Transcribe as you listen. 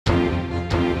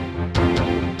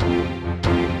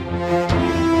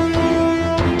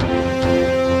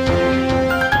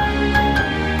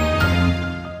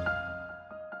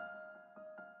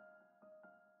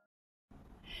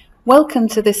Welcome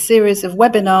to this series of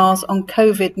webinars on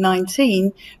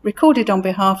COVID-19 recorded on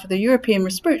behalf of the European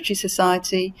Respiratory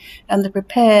Society and the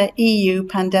Prepare EU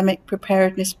Pandemic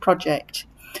Preparedness Project.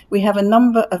 We have a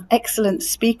number of excellent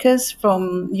speakers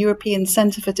from European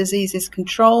Centre for Diseases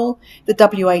Control, the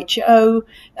WHO,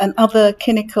 and other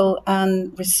clinical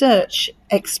and research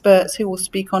experts who will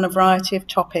speak on a variety of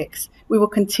topics. We will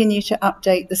continue to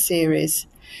update the series.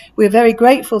 We're very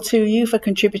grateful to you for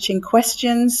contributing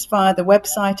questions via the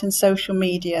website and social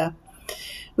media.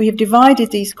 We have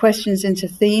divided these questions into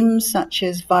themes such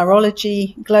as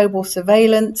virology, global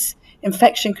surveillance,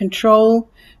 infection control,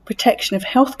 protection of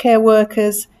healthcare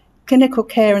workers, clinical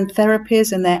care and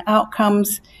therapies and their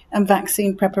outcomes, and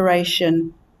vaccine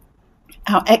preparation.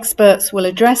 Our experts will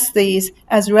address these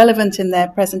as relevant in their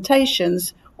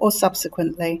presentations or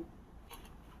subsequently.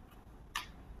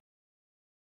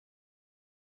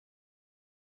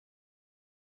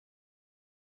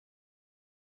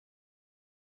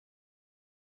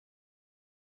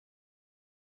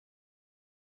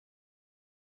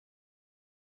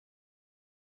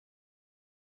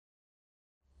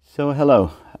 So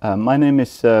hello, my name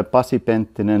is Pasi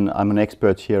Penttinen. I'm an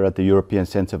expert here at the European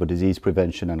Centre for Disease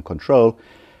Prevention and Control,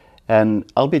 and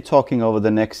I'll be talking over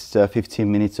the next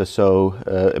 15 minutes or so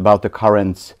about the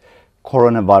current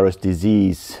coronavirus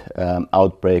disease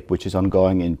outbreak, which is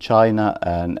ongoing in China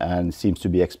and seems to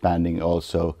be expanding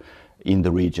also in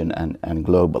the region and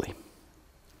globally.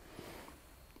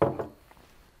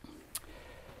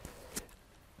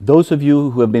 Those of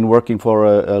you who have been working for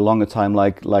a longer time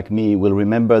like me will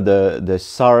remember the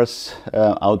SARS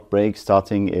outbreak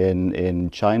starting in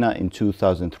China in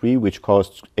 2003, which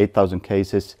caused 8,000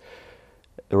 cases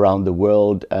around the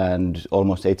world and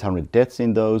almost 800 deaths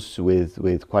in those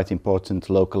with quite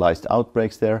important localized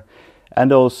outbreaks there.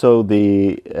 And also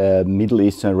the Middle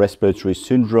Eastern Respiratory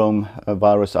Syndrome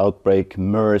virus outbreak,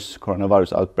 MERS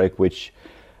coronavirus outbreak, which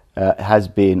has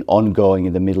been ongoing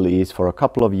in the Middle East for a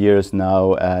couple of years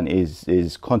now and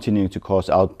is continuing to cause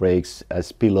outbreaks as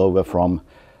spillover from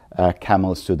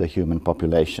camels to the human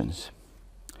populations.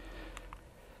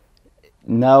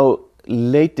 Now,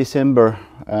 late December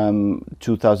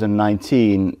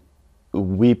 2019,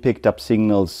 we picked up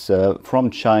signals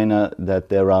from China that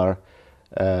there are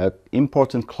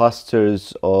important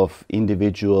clusters of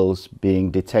individuals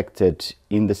being detected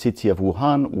in the city of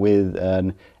Wuhan with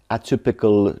an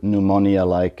atypical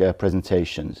pneumonia-like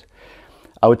presentations.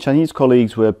 Our Chinese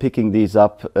colleagues were picking these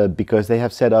up because they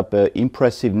have set up an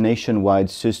impressive nationwide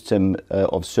system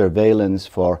of surveillance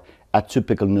for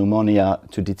atypical pneumonia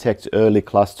to detect early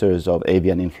clusters of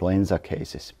avian influenza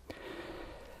cases.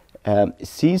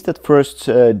 Since that first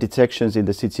detections in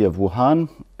the city of Wuhan,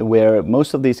 where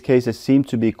most of these cases seem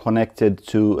to be connected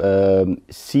to a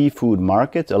seafood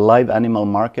market, a live animal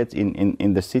market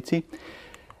in the city,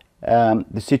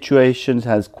 the situation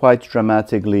has quite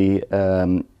dramatically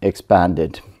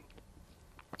expanded.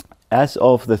 As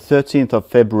of the 13th of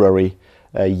February,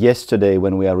 yesterday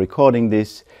when we are recording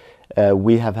this,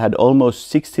 we have had almost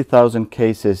 60,000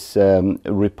 cases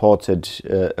reported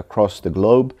across the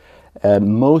globe,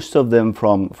 most of them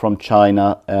from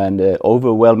China and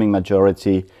overwhelming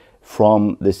majority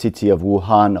from the city of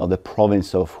Wuhan or the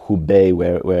province of Hubei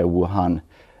where Wuhan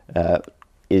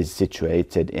is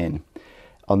situated in.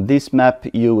 On this map,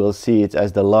 you will see it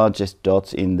as the largest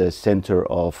dot in the center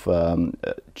of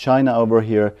China over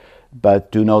here,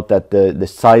 but do note that the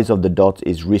size of the dot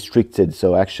is restricted,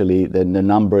 so actually the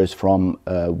numbers from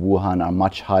Wuhan are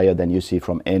much higher than you see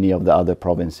from any of the other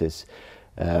provinces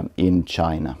in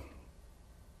China.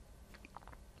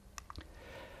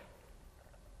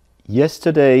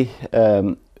 Yesterday,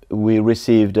 we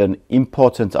received an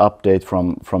important update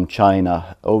from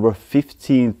China. Over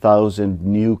 15,000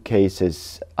 new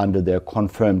cases under their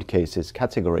confirmed cases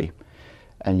category.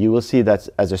 And you will see that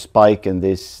as a spike in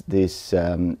this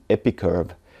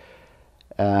epicurve.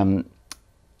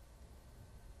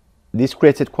 This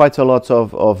created quite a lot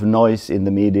of noise in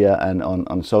the media and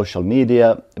on social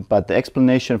media, but the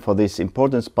explanation for this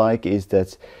important spike is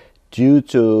that due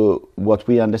to what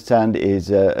we understand is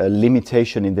a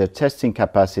limitation in their testing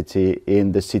capacity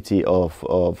in the city of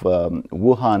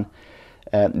Wuhan,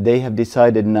 they have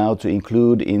decided now to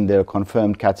include in their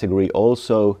confirmed category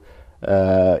also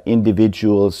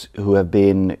individuals who have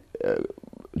been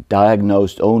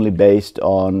diagnosed only based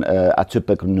on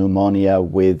atypical pneumonia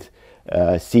with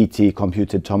CT,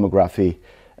 computed tomography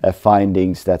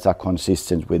findings that are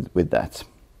consistent with that.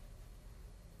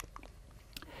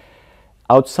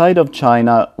 Outside of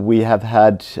China, we have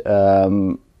had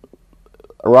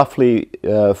roughly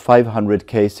 500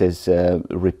 cases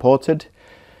reported.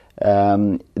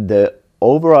 The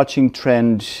overarching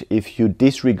trend, if you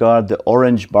disregard the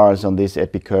orange bars on this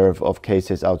epicurve of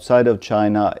cases outside of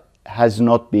China, has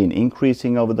not been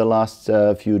increasing over the last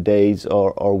few days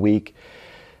or week.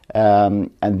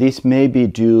 And this may be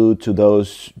due to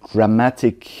those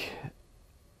dramatic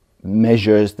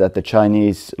measures that the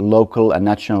Chinese local and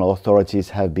national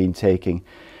authorities have been taking.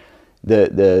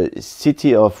 The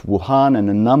city of Wuhan and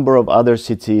a number of other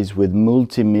cities with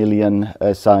multi-million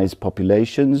size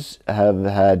populations have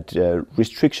had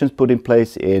restrictions put in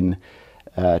place in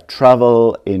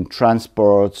travel, in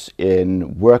transports,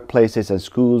 in workplaces and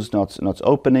schools not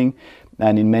opening,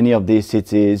 and in many of these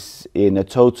cities in a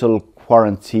total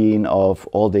quarantine of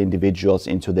all the individuals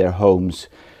into their homes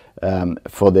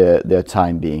for their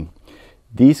time being.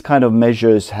 These kind of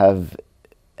measures have,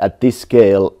 at this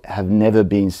scale, have never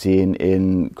been seen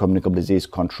in communicable disease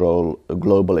control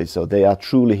globally. So they are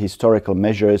truly historical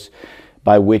measures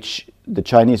by which the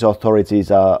Chinese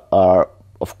authorities are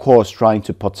of course, trying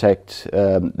to protect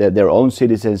their own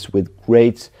citizens with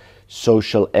great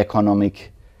social,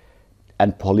 economic,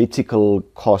 and political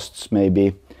costs,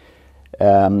 maybe.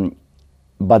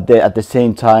 But at the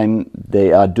same time,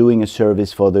 they are doing a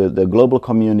service for the global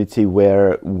community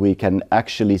where we can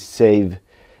actually save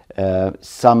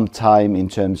some time in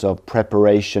terms of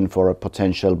preparation for a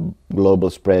potential global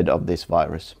spread of this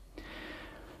virus.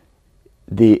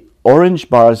 The orange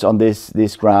bars on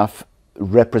this graph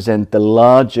represent the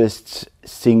largest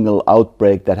single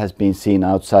outbreak that has been seen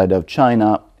outside of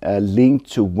China,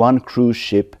 linked to one cruise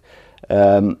ship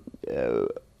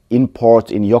in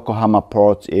port, in Yokohama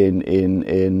port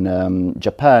in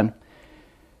Japan,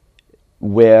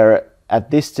 where at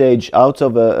this stage, out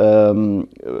of a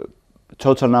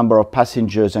total number of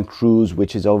passengers and crews,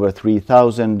 which is over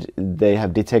 3,000, they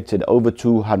have detected over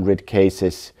 200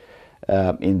 cases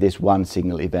in this one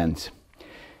single event.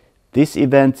 This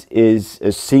event is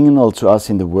a signal to us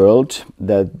in the world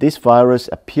that this virus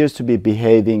appears to be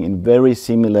behaving in very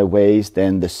similar ways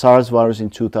than the SARS virus in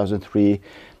 2003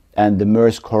 and the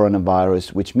MERS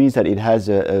coronavirus, which means that it has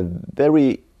a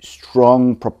very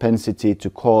strong propensity to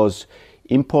cause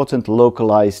important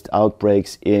localized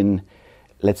outbreaks in,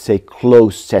 let's say,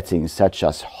 closed settings such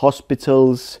as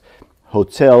hospitals,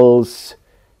 hotels,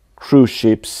 cruise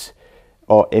ships,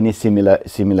 or any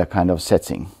similar kind of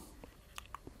setting.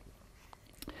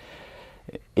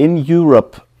 In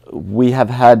Europe, we have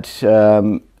had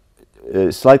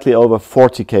slightly over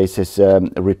 40 cases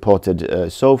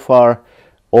reported so far,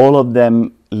 all of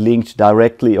them linked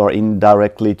directly or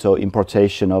indirectly to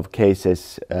importation of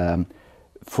cases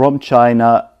from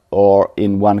China, or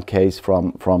in one case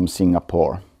from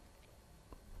Singapore.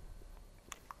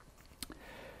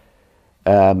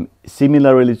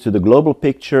 Similarly to the global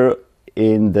picture,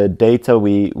 in the data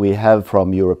we have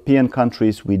from European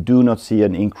countries, we do not see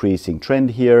an increasing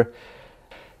trend here.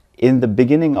 In the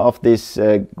beginning of this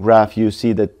graph, you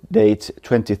see the date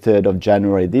 23rd of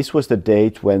January. This was the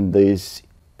date when these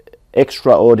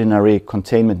extraordinary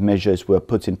containment measures were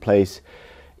put in place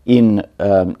in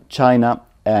China,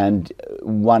 and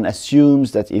one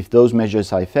assumes that if those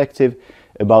measures are effective,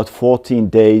 about 14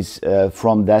 days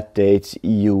from that date,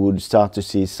 you would start to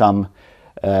see some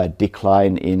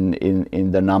decline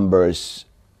in the numbers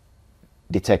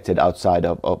detected outside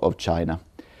of China.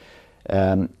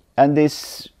 And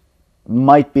this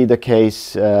might be the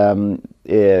case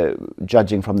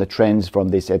judging from the trends from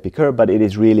this epicurve, but it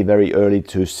is really very early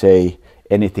to say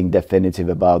anything definitive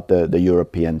about the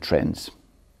European trends.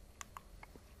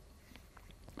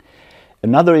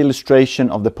 Another illustration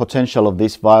of the potential of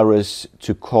this virus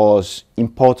to cause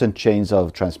important chains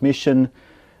of transmission,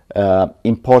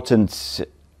 important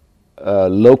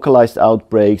localized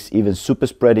outbreaks, even super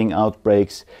spreading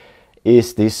outbreaks,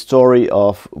 is this story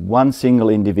of one single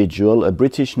individual, a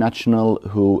British national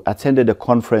who attended a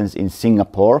conference in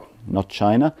Singapore, not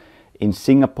China, in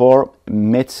Singapore,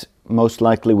 met most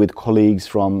likely with colleagues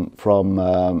from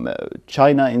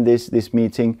China in this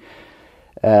meeting,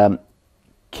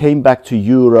 came back to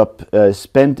Europe,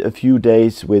 spent a few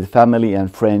days with family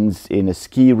and friends in a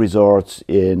ski resort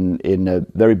in a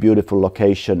very beautiful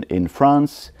location in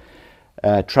France,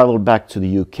 traveled back to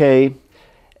the UK,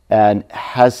 and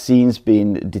has since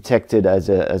been detected as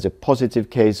a positive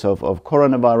case of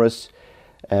coronavirus,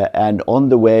 and on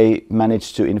the way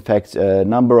managed to infect a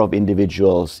number of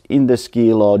individuals in the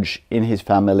ski lodge, in his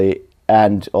family,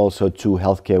 and also 2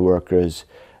 healthcare workers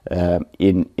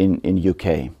in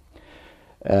UK.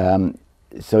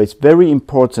 So it's very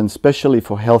important, especially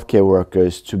for healthcare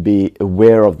workers, to be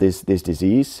aware of this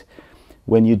disease.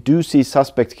 When you do see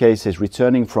suspect cases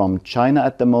returning from China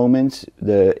at the moment,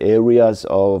 the areas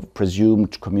of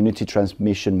presumed community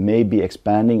transmission may be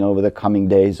expanding over the coming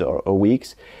days or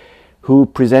weeks, who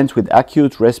present with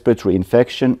acute respiratory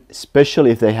infection, especially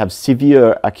if they have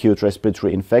severe acute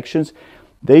respiratory infections,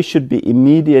 they should be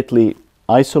immediately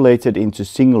isolated into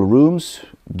single rooms,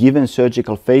 given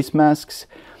surgical face masks,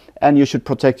 and you should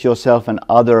protect yourself and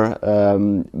other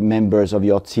members of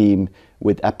your team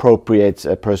with appropriate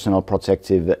personal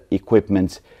protective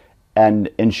equipment, and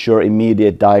ensure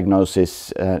immediate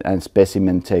diagnosis and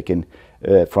specimen taken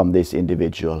from this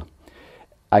individual.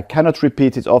 I cannot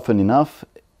repeat it often enough.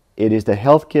 It is the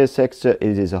healthcare sector,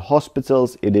 it is the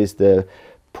hospitals, it is the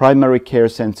primary care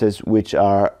centers which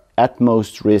are at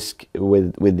most risk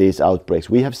with these outbreaks.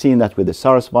 We have seen that with the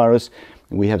SARS virus,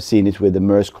 we have seen it with the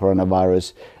MERS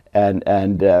coronavirus, and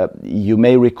you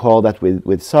may recall that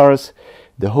with SARS,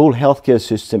 the whole healthcare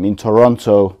system in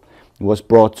Toronto was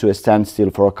brought to a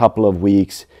standstill for a couple of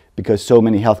weeks because so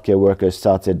many healthcare workers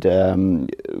started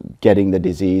getting the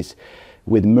disease.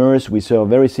 With MERS, we saw a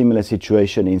very similar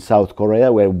situation in South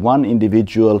Korea, where one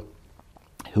individual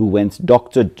who went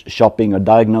doctor shopping or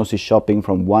diagnosis shopping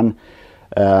from one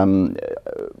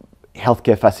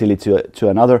healthcare facility to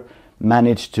another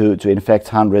managed to infect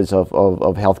hundreds of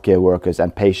healthcare workers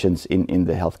and patients in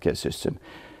the healthcare system.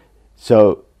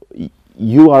 So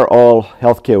you are all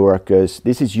healthcare workers.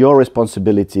 This is your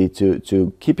responsibility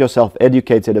to keep yourself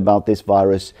educated about this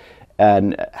virus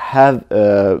and have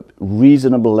a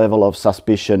reasonable level of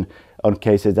suspicion on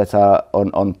cases that are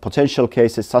on potential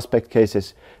cases, suspect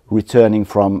cases returning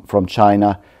from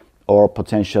China, or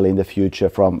potentially in the future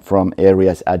from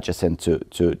areas adjacent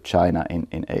to China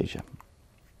in Asia.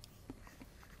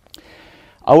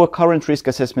 Our current risk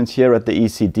assessment here at the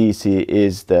ECDC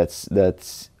is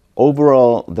that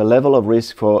overall the level of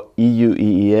risk for EU,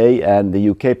 EEA and the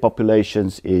UK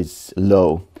populations is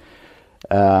low.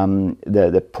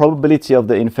 The probability of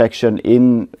the infection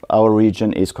in our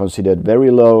region is considered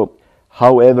very low.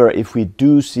 However, if we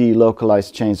do see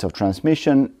localized chains of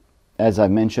transmission, as I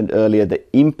mentioned earlier, the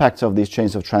impact of these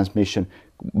chains of transmission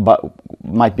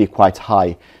might be quite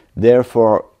high.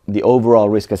 Therefore, the overall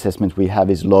risk assessment we have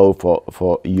is low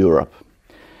for Europe.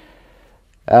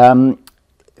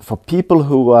 For people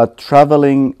who are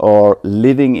traveling or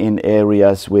living in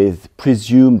areas with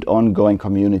presumed ongoing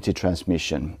community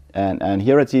transmission, and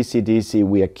here at ECDC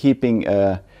we are keeping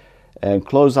a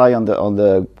close eye on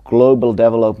the global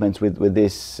developments with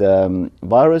this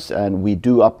virus, and we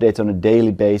do update on a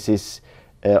daily basis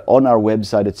on our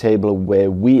website a table where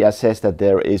we assess that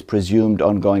there is presumed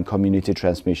ongoing community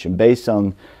transmission based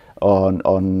on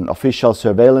official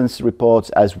surveillance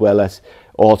reports, as well as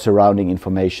all surrounding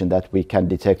information that we can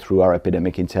detect through our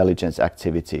epidemic intelligence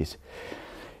activities.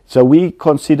 So we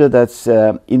consider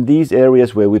that in these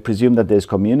areas where we presume that there's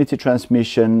community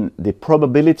transmission, the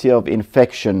probability of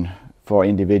infection for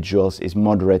individuals is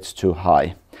moderate to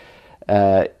high.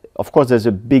 Of course, there's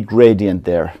a big gradient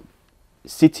there.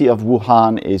 City of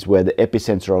Wuhan is where the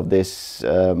epicenter of this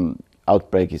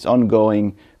outbreak is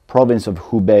ongoing. Province of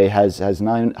Hubei has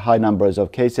high numbers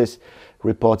of cases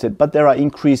reported, but there are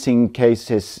increasing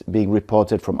cases being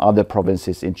reported from other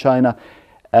provinces in China,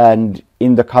 and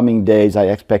in the coming days I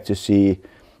expect to see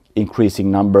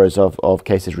increasing numbers of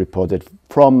cases reported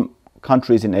from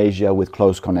countries in Asia with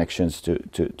close connections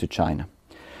to China.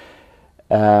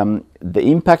 The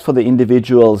impact for the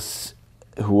individuals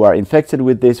who are infected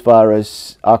with this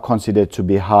virus are considered to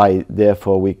be high.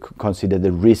 Therefore, we consider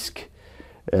the risk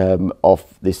of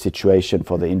this situation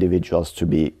for the individuals to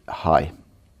be high.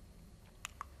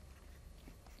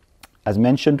 As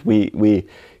mentioned, we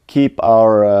keep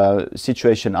our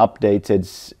situation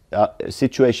updates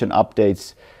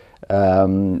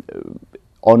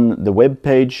on the web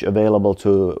page available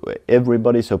to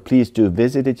everybody, so please do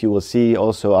visit it. You will see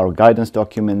also our guidance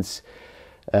documents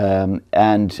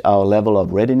and our level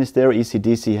of readiness there.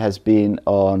 ECDC has been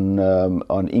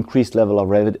on increased level of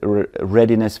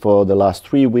readiness for the last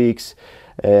 3 weeks,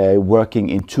 working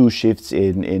in 2 shifts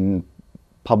in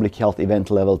public health event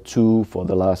level 2 for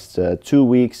the last 2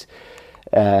 weeks.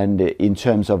 And in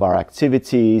terms of our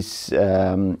activities,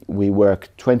 we work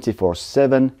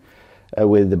 24/7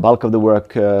 with the bulk of the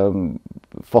work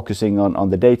focusing on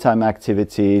the daytime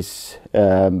activities,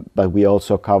 but we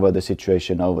also cover the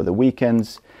situation over the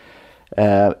weekends.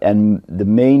 And the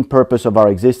main purpose of our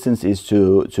existence is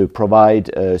to provide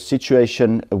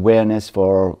situation awareness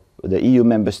for the EU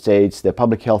member states, the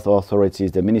public health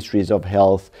authorities, the ministries of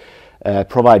health,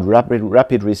 provide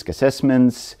rapid risk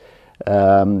assessments,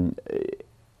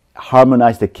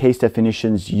 harmonize the case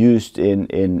definitions used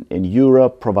in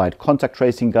Europe, provide contact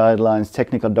tracing guidelines,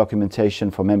 technical documentation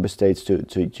for member states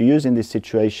to use in this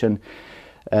situation.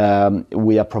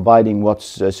 We are providing what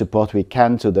support we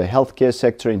can to the healthcare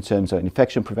sector in terms of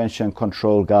infection prevention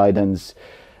control guidance,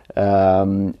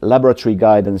 laboratory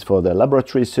guidance for the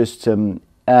laboratory system,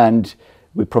 and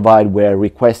we provide, where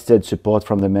requested, support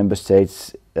from the member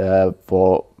states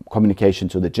for communication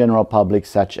to the general public,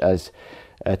 such as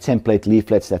template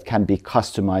leaflets that can be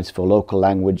customized for local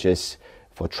languages,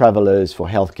 for travelers, for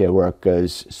healthcare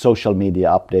workers, social media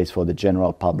updates for the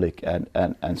general public,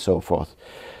 and so forth.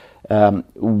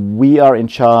 We are in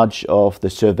charge of the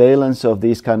surveillance of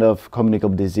these kind of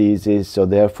communicable diseases, so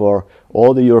therefore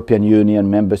all the European Union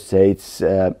member states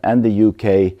and the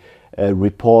UK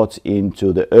report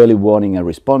into the early warning and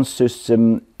response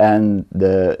system and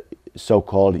the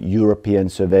so-called European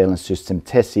surveillance system,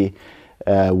 TESI,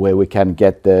 where we can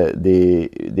get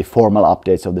the formal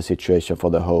updates of the situation for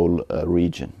the whole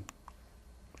region.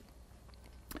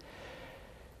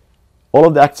 All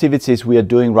of the activities we are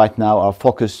doing right now are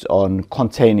focused on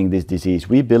containing this disease.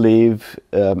 We believe,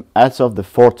 as of the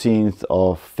 14th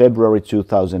of February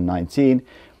 2019,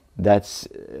 that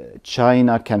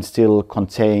China can still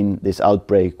contain this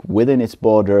outbreak within its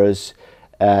borders,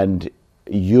 and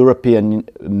European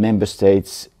member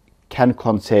states can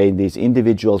contain these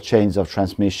individual chains of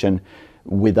transmission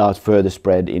without further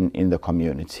spread in the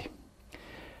community.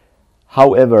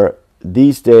 However,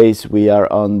 these days we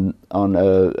are on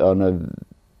a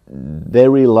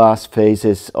very last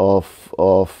phases of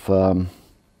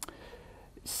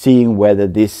seeing whether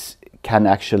this can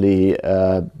actually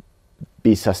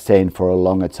be sustained for a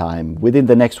longer time. Within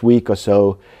the next week or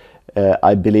so,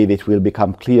 I believe it will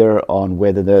become clear on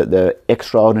whether the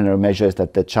extraordinary measures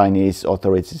that the Chinese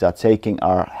authorities are taking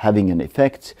are having an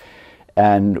effect,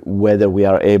 and whether we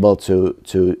are able to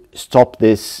stop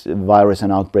this virus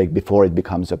and outbreak before it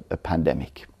becomes a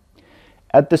pandemic.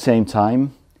 At the same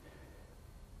time,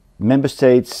 member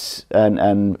states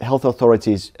and health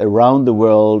authorities around the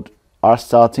world are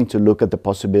starting to look at the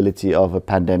possibility of a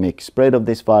pandemic spread of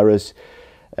this virus,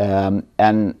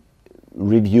 and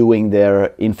reviewing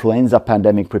their influenza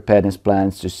pandemic preparedness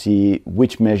plans to see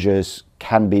which measures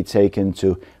can be taken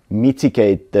to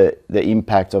mitigate the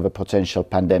impact of a potential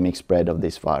pandemic spread of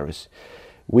this virus.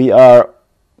 We are,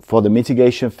 for the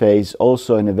mitigation phase,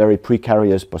 also in a very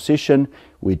precarious position.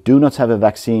 We do not have a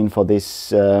vaccine for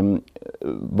this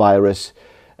virus.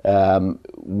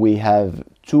 We have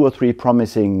 2 or 3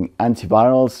 promising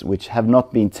antivirals which have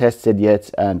not been tested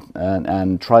yet,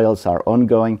 and trials are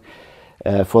ongoing.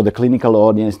 For the clinical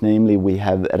audience, namely, we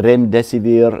have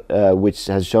remdesivir, which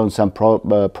has shown some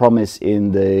promise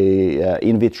in the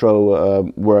in vitro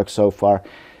work so far,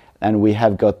 and we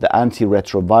have got the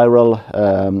antiretroviral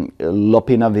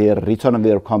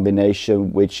lopinavir-ritonavir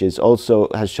combination, which is also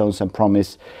has shown some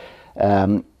promise,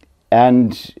 and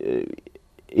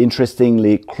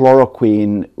interestingly,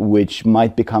 chloroquine, which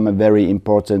might become a very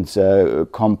important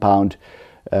compound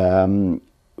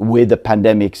with the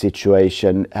pandemic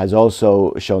situation, has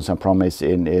also shown some promise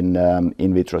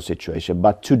in vitro situation.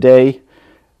 But today,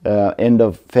 end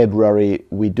of February,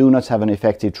 we do not have an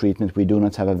effective treatment, we do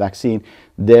not have a vaccine.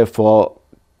 Therefore,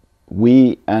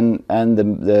 we and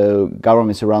the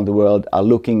governments around the world are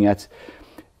looking at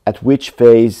which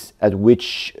phase, at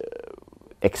which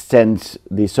extent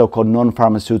the so-called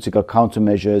non-pharmaceutical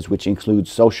countermeasures, which include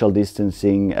social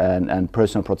distancing and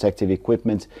personal protective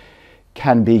equipment,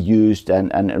 can be used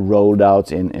and rolled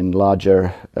out in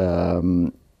larger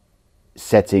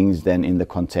settings than in the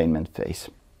containment phase.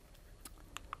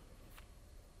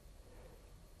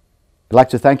 I'd like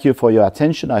to thank you for your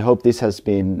attention. I hope this has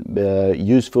been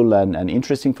useful and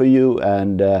interesting for you,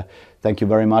 and thank you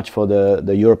very much for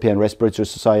the European Respiratory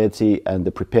Society and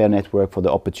the Prepare Network for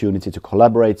the opportunity to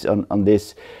collaborate on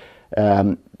this.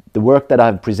 The work that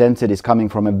I've presented is coming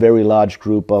from a very large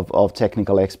group of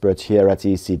technical experts here at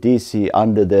ECDC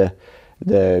under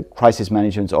the Crisis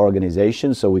Management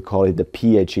Organization, so we call it the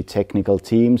PHE Technical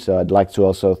Team. So I'd like to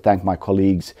also thank my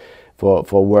colleagues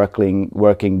for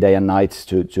working day and night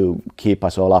to keep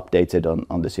us all updated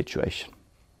on the situation.